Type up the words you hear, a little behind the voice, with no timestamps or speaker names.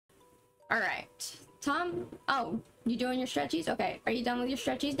All right, Tom. Oh, you doing your stretchies? Okay, are you done with your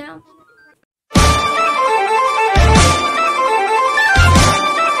stretchies now?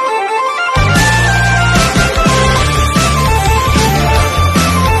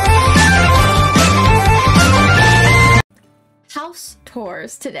 House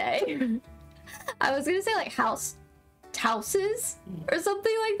tours today. I was gonna say like houses or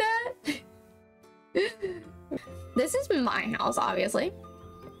something like that. This is my house, obviously.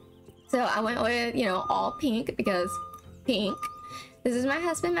 So I went with, you know, all pink because pink. This is my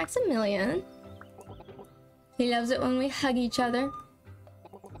husband, Maximilian. He loves it when we hug each other.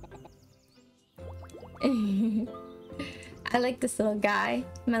 I like this little guy.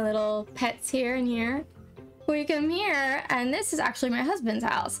 My little pets here and here. We come here, and this is actually my husband's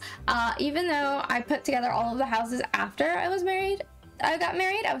house. Even though I put together all of the houses after I got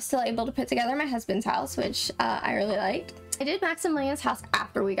married, I was still able to put together my husband's house, which I really liked. I did Maximilian's house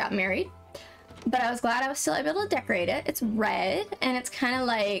after we got married, but I was glad I was still able to decorate it. It's red, and it's kind of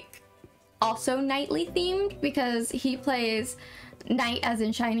like also knightly themed because he plays knight as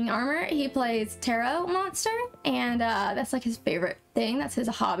in shining armor. He plays tarot monster, and that's like his favorite thing. That's his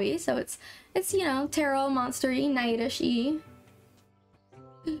hobby. So it's you know, tarot monster-y, knightish-y.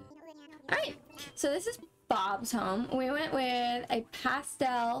 Alright, so this is Bob's home. We went with a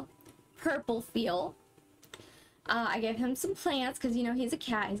pastel purple feel. I gave him some plants because, you know, he's a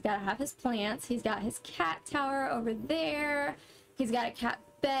cat. He's got to have his plants. He's got his cat tower over there. He's got a cat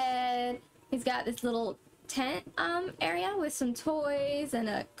bed. He's got this little tent area with some toys and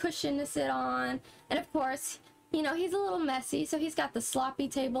a cushion to sit on. And of course, you know, he's a little messy, so he's got the sloppy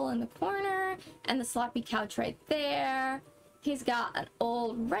table in the corner and the sloppy couch right there. He's got an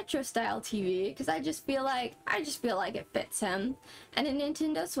old retro style TV because I just feel like it fits him, and a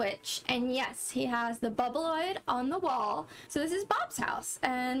Nintendo Switch. And yes, he has the Bubbleoid on the wall. So this is Bob's house,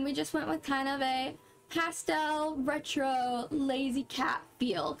 and we just went with kind of a pastel retro lazy cat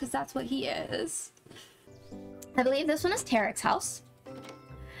feel because that's what he is. I believe this one is Tarek's house.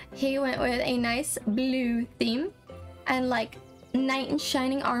 He went with a nice blue theme and like knight in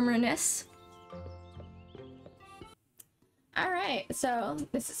shining armorness. Alright, so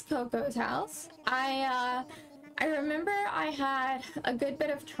this is Coco's house. I remember I had a good bit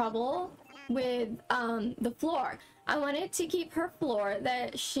of trouble with the floor. I wanted to keep her floor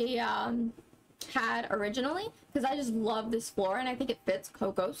that she had originally because I just love this floor and I think it fits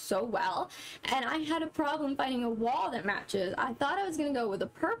Coco so well, and I had a problem finding a wall that matches. I thought I was gonna go with a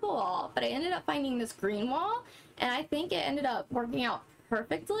purple wall, but I ended up finding this green wall, and I think it ended up working out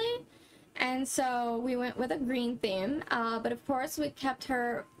perfectly, and so we went with a green theme. But of course we kept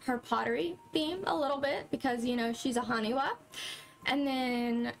her pottery theme a little bit because, you know, she's a Haniwa, and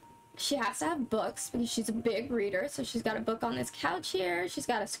then she has to have books because she's a big reader. So she's got a book on this couch here. She's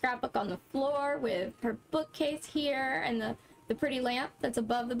got a scrapbook on the floor with her bookcase here and the pretty lamp that's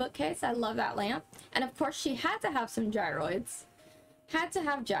above the bookcase. I love that lamp. And of course she had to have some gyroids. Had to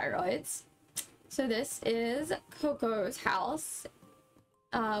have gyroids. So this is Coco's house,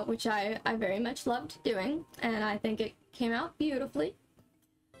 which I very much loved doing, and I think it came out beautifully.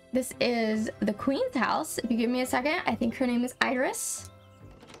 This is the Queen's house. If you give me a second, I think her name is Iris.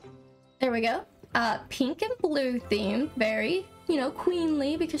 There we go. Pink and blue theme. Very, you know,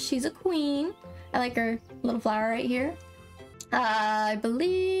 queenly because she's a queen. I like her little flower right here. I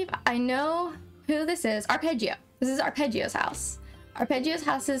believe I know who this is. Arpeggio. This is Arpeggio's house. Arpeggio's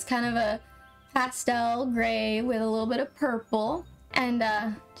house is kind of a pastel gray with a little bit of purple and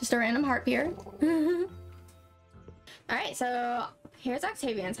just a random heart here. Alright, so here's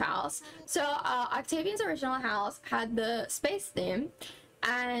Octavian's house. So Octavian's original house had the space theme.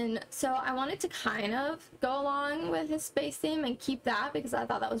 And so I wanted to kind of go along with his space theme and keep that because I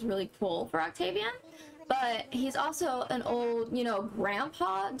thought that was really cool for Octavian. But he's also an old, you know,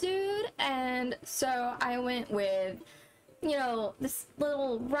 grandpa dude. And so I went with, you know, this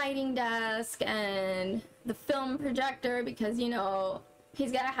little writing desk and the film projector because, you know,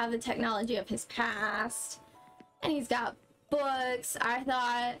 he's got to have the technology of his past. And he's got books. I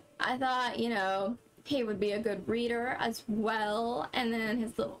thought, you know, he would be a good reader as well. And then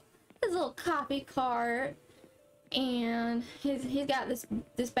his little coffee cart, and he's got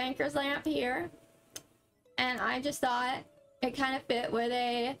this banker's lamp here, and I just thought it kind of fit with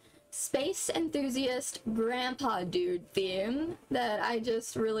a space enthusiast grandpa dude theme that I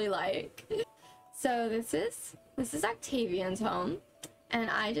just really like. So this is Octavian's home, and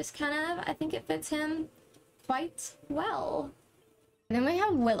I think it fits him quite well. And then we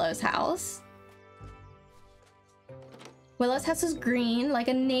have Willow's house. Willow's house is green, like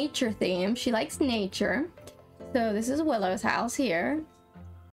a nature theme. She likes nature. So this is Willow's house here.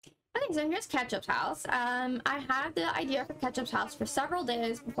 I think Okay, so here's Ketchup's house. I had the idea for Ketchup's house for several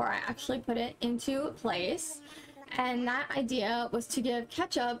days before I actually put it into place. And that idea was to give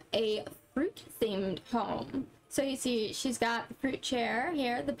Ketchup a fruit-themed home. So you see, she's got the fruit chair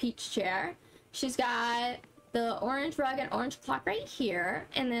here, the peach chair. She's got the orange rug and orange clock right here.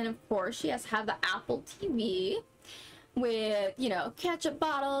 And then, of course, she has to have the Apple TV with, you know, ketchup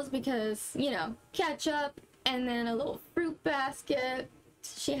bottles because, you know, ketchup. And then a little fruit basket.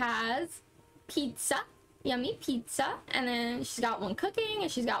 She has pizza, yummy pizza. And then she's got one cooking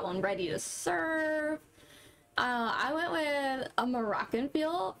and she's got one ready to serve. I went with a Moroccan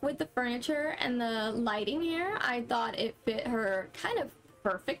feel with the furniture and the lighting here. I thought it fit her kind of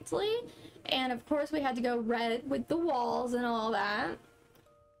perfectly. And of course we had to go red with the walls and all that.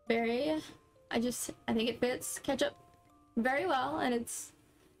 I think it fits Ketchup very well, and it's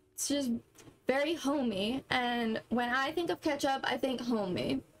just very homey. And when I think of Ketchup, I think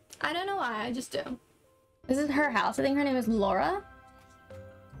homey. I don't know why, I just do. This is her house. I think her name is Laura.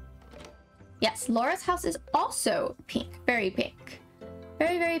 Yes, Laura's house is also pink. Very pink.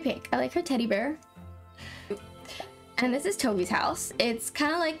 Very, very pink. I like her teddy bear. And this is Toby's house. It's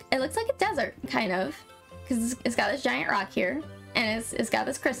kind of like, it looks like a desert, kind of. Because it's got this giant rock here. And it's got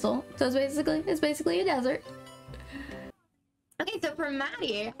this crystal. So it's basically a desert. Okay, so for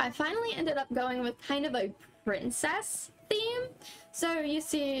Maddie, I finally ended up going with kind of a princess theme. So you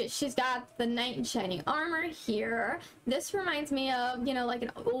see, she's got the knight in shining armor here. This reminds me of, you know, like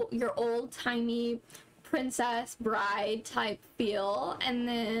your old-timey princess bride type feel. And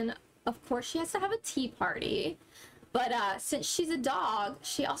then, of course, she has to have a tea party. But since she's a dog,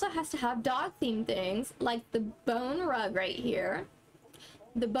 she also has to have dog-themed things, like the bone rug right here,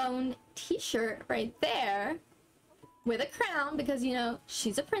 the bone t-shirt right there, with a crown, because, you know,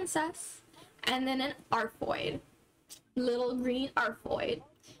 she's a princess, and then an arfoid. Little green arfoid.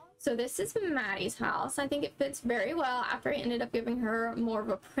 So this is Maddie's house. I think it fits very well after I ended up giving her more of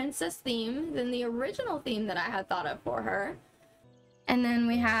a princess theme than the original theme that I had thought of for her. And then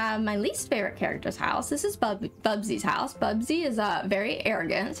we have my least favorite character's house. This is Bubsy's house. Bubsy is very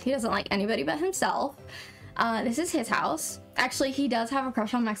arrogant. He doesn't like anybody but himself. This is his house. Actually, he does have a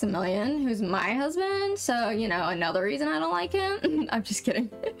crush on Maximilian, who's my husband. So, you know, another reason I don't like him. I'm just kidding.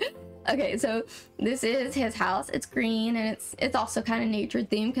 Okay, so this is his house. It's green, and it's also kind of nature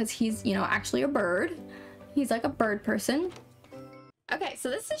themed because he's, you know, actually a bird. He's like a bird person. Okay, so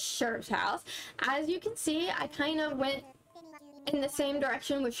this is Sherb's house. As you can see, I kind of went in the same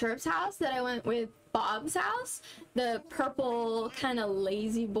direction with Sherb's house that I went with Bob's house. The purple kind of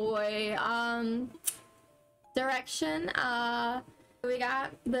lazy boy direction. We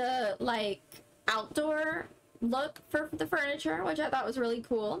got the like outdoor look for the furniture, which I thought was really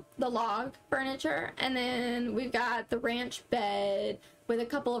cool, the log furniture. And then we've got the ranch bed with a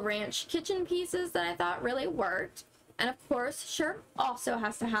couple of ranch kitchen pieces that I thought really worked. And of course, Sherb also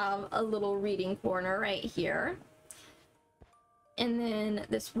has to have a little reading corner right here. And then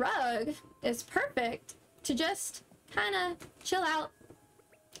this rug is perfect to just kind of chill out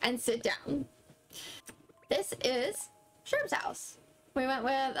and sit down. This is Sherb's house. We went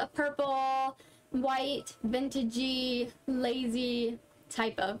with a purple, white, vintagey, lazy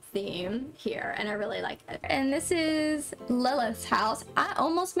type of theme here, and I really like it. And this is Lilith's house. I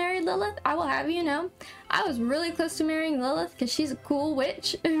almost married Lilith, I will have you know. I was really close to marrying Lilith because she's a cool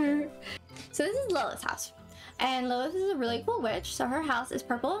witch. So this is Lilith's house. And Lilith is a really cool witch, so her house is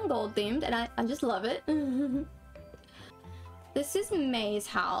purple and gold themed, and I just love it. This is May's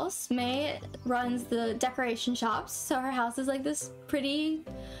house. May runs the decoration shops, so her house is like this pretty,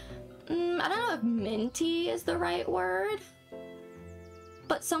 I don't know if minty is the right word,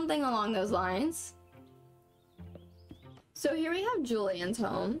 but something along those lines. So here we have Julian's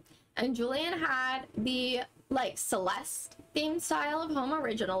home, and Julian had the like Celeste themed style of home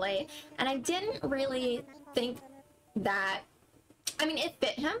originally, and I didn't really think that, I mean, it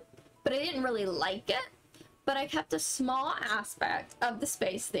fit him, but I didn't really like it. But I kept a small aspect of the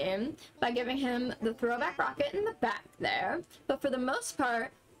space theme by giving him the throwback rocket in the back there. But for the most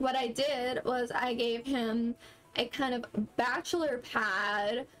part, what I did was I gave him a kind of bachelor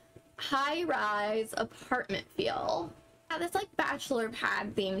pad, high-rise apartment feel. This like bachelor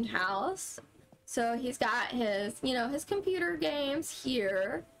pad themed house. So he's got his, you know, his computer games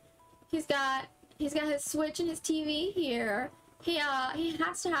here. He's got his Switch and his TV here. He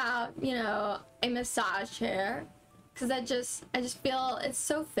has to have, you know, a massage chair, because I just feel it's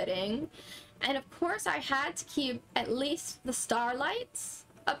so fitting. And of course I had to keep at least the starlights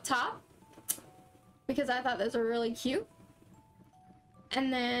up top because I thought those were really cute.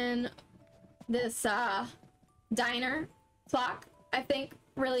 And then this diner clock, I think,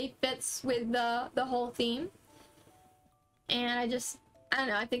 really fits with the whole theme. And I don't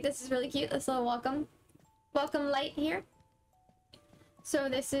know, I think this is really cute. This little welcome light here. So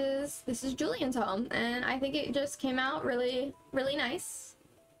this is Julian's home, and I think it just came out really, really nice.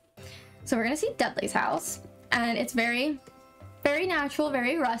 So we're gonna see Dudley's house, and it's very, very natural,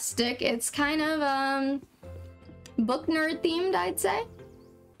 very rustic. It's kind of book nerd themed, I'd say.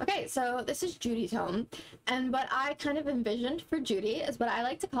 Okay, so this is Judy's home, and what I kind of envisioned for Judy is what I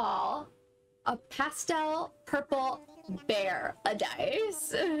like to call a pastel purple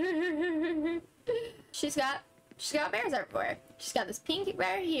bear-a-dice. She's got bears everywhere. She's got this pink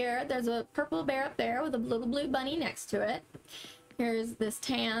bear here. There's a purple bear up there with a little blue bunny next to it. Here's this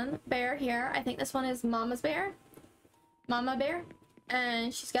tan bear here. I think this one is Mama Bear.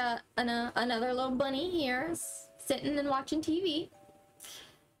 And she's got another little bunny here sitting and watching TV.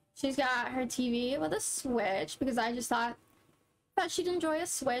 She's got her TV with a switch because I just thought she'd enjoy a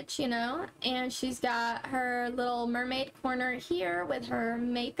switch, you know. And she's got her little mermaid corner here with her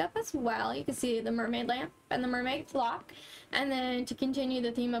makeup as well. You can see the mermaid lamp and the mermaid clock. And then to continue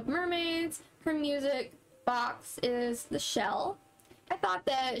the theme of mermaids, her music box is the shell. I thought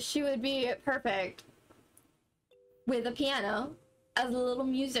that she would be perfect with a piano as a little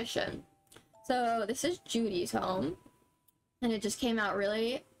musician. So this is Judy's home, and it just came out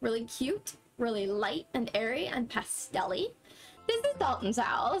really, really cute, really light and airy and pastel-y. This is Dalton's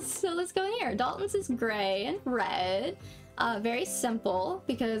house, so let's go in here. Dalton's is gray and red, very simple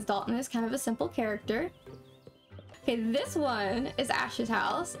because Dalton is kind of a simple character. Okay, this one is Ash's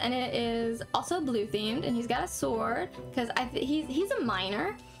house, and it is also blue themed, and he's got a sword because he's a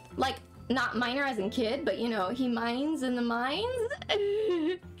miner, like not miner as in kid, but you know, he mines in the mines.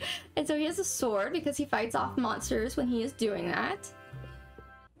 And so he has a sword because he fights off monsters when he is doing that.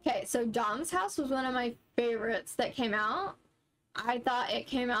 Okay, so Dom's house was one of my favorites that came out. I thought it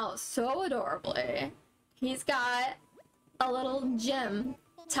came out so adorably. He's got a little gym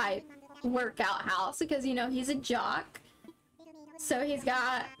type workout house because, you know, he's a jock. So he's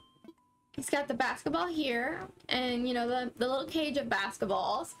got the basketball here, and you know, the little cage of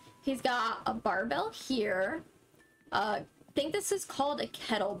basketballs. He's got a barbell here. I think this is called a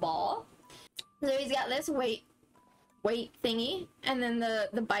kettlebell. So he's got this weight thingy, and then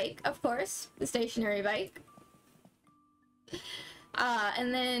the bike, of course, the stationary bike.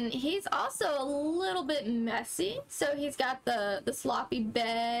 And then he's also a little bit messy. So he's got the sloppy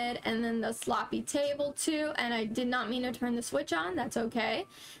bed and then the sloppy table too. And I did not mean to turn the switch on. That's okay.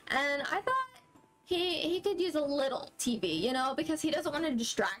 And I thought he could use a little TV, you know, because he doesn't want to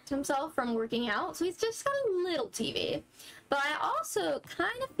distract himself from working out. So he's just got a little TV. But I also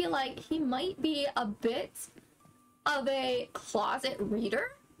kind of feel like he might be a bit of a closet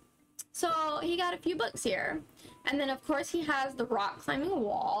reader. So he got a few books here. And then of course he has the rock climbing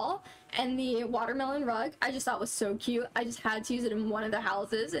wall and the watermelon rug. I just thought was so cute. I just had to use it in one of the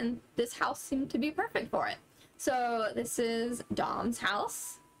houses, and this house seemed to be perfect for it. So this is Dom's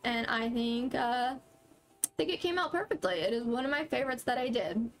house, and I think it came out perfectly. It is one of my favorites that I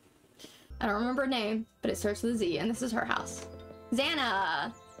did. I don't remember her name, but it starts with a Z, and this is her house.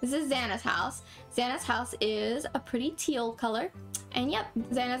 Xana! This is Xana's house. Xana's house is a pretty teal color. And yep,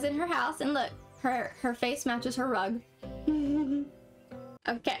 Xana's in her house, and look, her face matches her rug.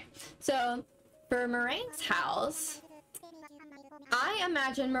 Okay, so for Meringue's house, I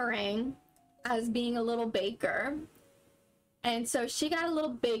imagine Meringue as being a little baker. And so she got a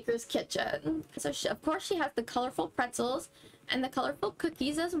little baker's kitchen. So of course she has the colorful pretzels and the colorful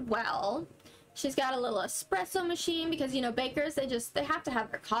cookies as well. She's got a little espresso machine because, you know, bakers, they have to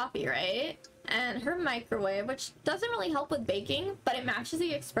have their coffee, right? And her microwave, which doesn't really help with baking, but it matches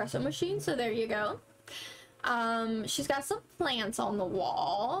the espresso machine, so there you go. She's got some plants on the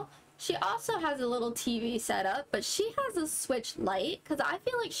wall. She also has a little TV set up, but she has a Switch Lite because I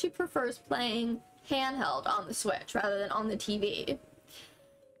feel like she prefers playing handheld on the Switch rather than on the TV.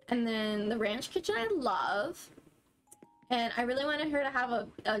 And then the ranch kitchen I love. And I really wanted her to have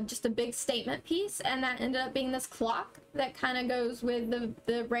just a big statement piece, and that ended up being this clock that kind of goes with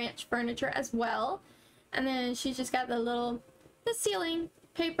the ranch furniture as well. And then she's just got the ceiling,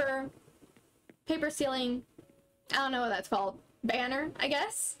 paper ceiling, I don't know what that's called, banner, I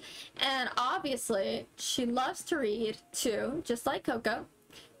guess. And obviously, she loves to read too, just like Coco.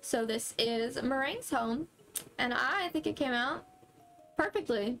 So this is Meringue's home, and I think it came out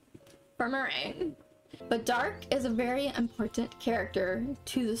perfectly for Meringue. But Dark is a very important character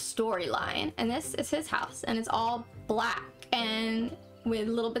to the storyline, and this is his house, and it's all black and with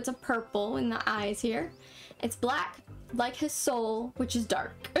little bits of purple in the eyes here. It's black like his soul, which is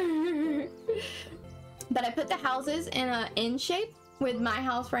dark. But I put the houses in an N shape with my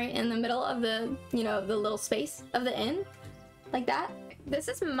house right in the middle of the, you know, the little space of the inn, like that. This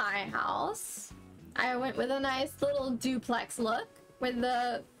is my house. I went with a nice little duplex look with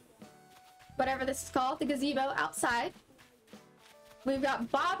the, whatever this is called, the gazebo outside. We've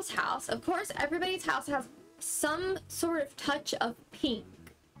got Bob's house. Of course, everybody's house has some sort of touch of pink.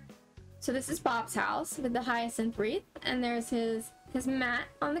 So this is Bob's house with the hyacinth wreath, and there's his mat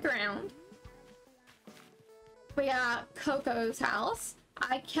on the ground. We got Coco's house.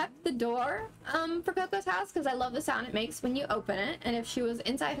 I kept the door for Coco's house because I love the sound it makes when you open it, and if she was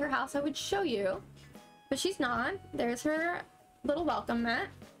inside her house I would show you, but she's not. There's her little welcome mat.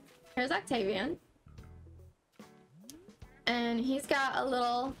 Here's Octavian, and he's got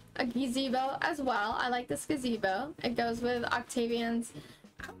a gazebo as well. I like this gazebo. It goes with Octavian's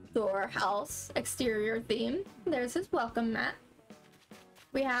outdoor house exterior theme. There's his welcome mat.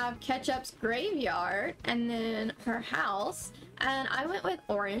 We have Ketchup's graveyard, and then her house. And I went with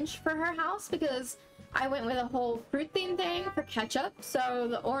orange for her house because I went with a whole fruit theme thing for Ketchup. So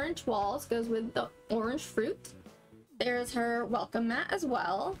the orange walls goes with the orange fruit. There's her welcome mat as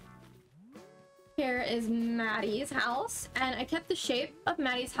well. Here is Maddie's house, and I kept the shape of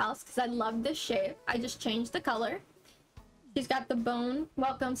Maddie's house because I love this shape. I just changed the color. She's got the bone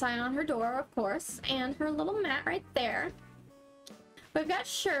welcome sign on her door, of course, and her little mat right there. We've got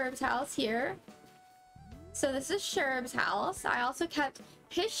Sherb's house here. So this is Sherb's house. I also kept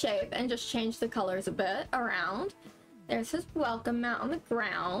his shape and just changed the colors a bit around. There's his welcome mat on the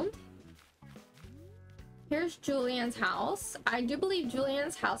ground. Here's Julian's house. I do believe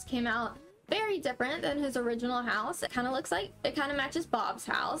Julian's house came out very different than his original house. It kind of looks like, it kind of matches Bob's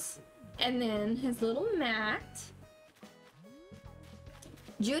house. And then his little mat.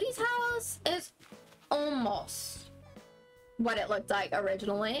 Judy's house is almost what it looked like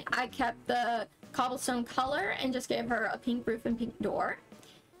originally. I kept the cobblestone color and just gave her a pink roof and pink door.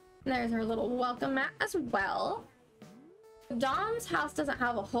 And there's her little welcome mat as well. Dom's house doesn't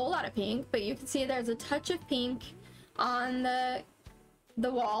have a whole lot of pink, but you can see there's a touch of pink on the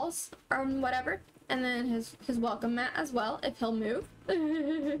walls or whatever. And then his welcome mat as well, if he'll move.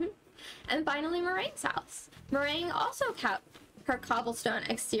 And finally, Meringue's house. Meringue also kept her cobblestone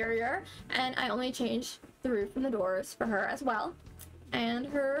exterior, and I only changed the roof and the doors for her as well, and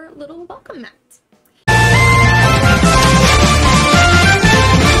her little welcome mat.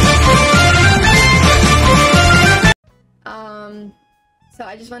 So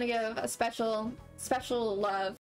I just want to give a special love